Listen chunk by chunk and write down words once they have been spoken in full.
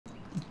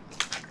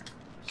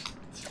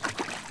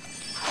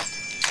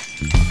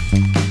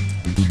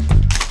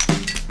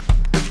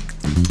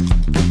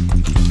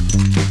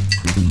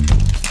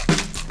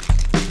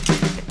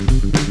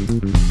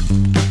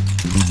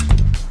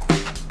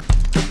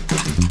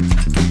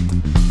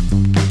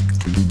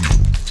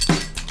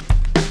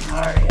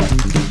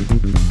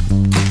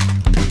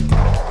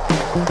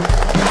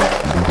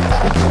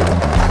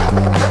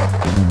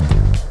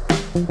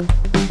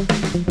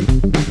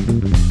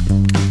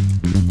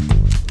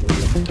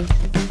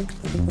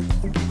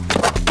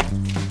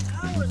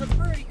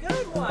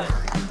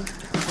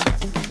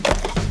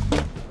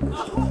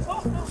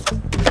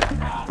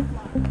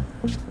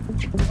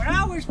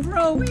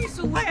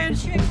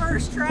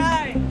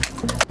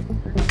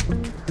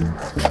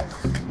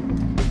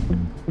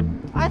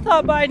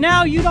thought by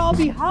now you'd all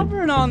be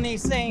hovering on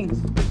these things.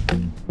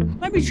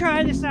 Let me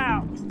try this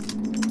out.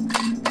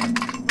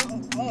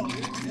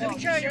 Let me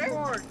try your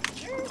board.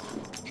 Sure.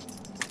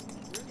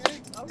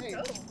 Okay.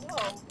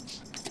 Whoa.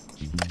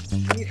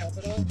 You need help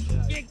at all?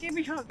 Yeah, give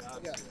me help.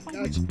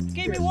 Yeah.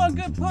 Give me one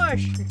good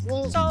push.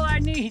 Well, That's all I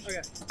need.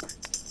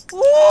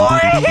 okay.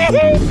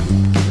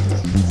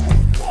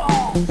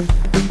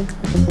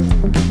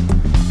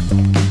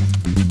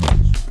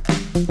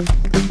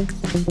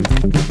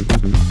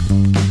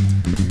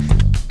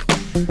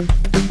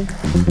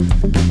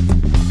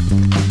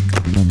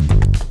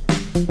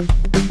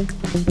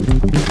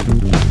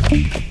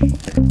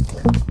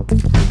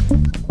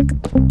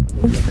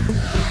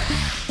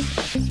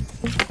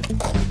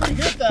 Pretty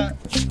good that.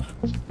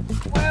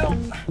 Well,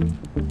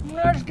 I'm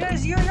not as good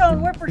as you young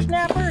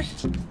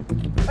whippersnappers,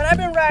 but I've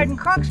been riding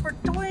Krux for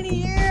 20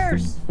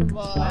 years.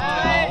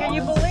 Can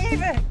you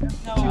believe it?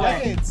 No 2 way.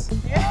 decades.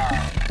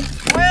 Yeah.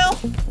 Well,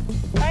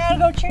 I gotta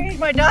go change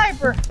my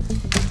diaper.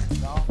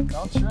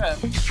 Don't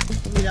trip.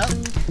 Meet up.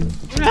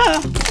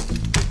 No.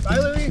 Bye,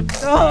 Louie.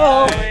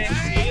 Oh.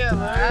 See ya,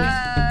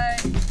 Bye.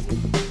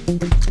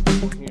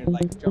 Here,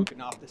 like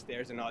jumping off the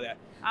stairs and all that.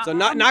 So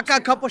knock a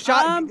couple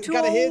shots. I'm too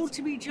got a hit. old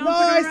to be jumping No,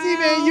 I around. see,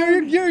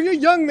 man. You're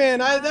young, man.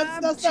 That's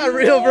I'm not too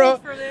real, bro.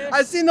 old for this.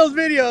 I've seen those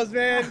videos,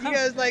 man. You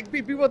guys like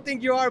people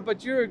think you are,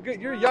 but you're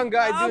a young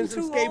guy I'm doing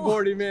some too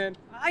skateboarding, man.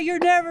 You're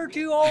never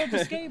too old to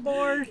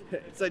skateboard.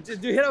 So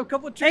just hit a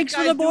couple tricks. Thanks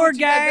for guys. the Do what board,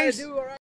 you guys gotta guys. do, all right?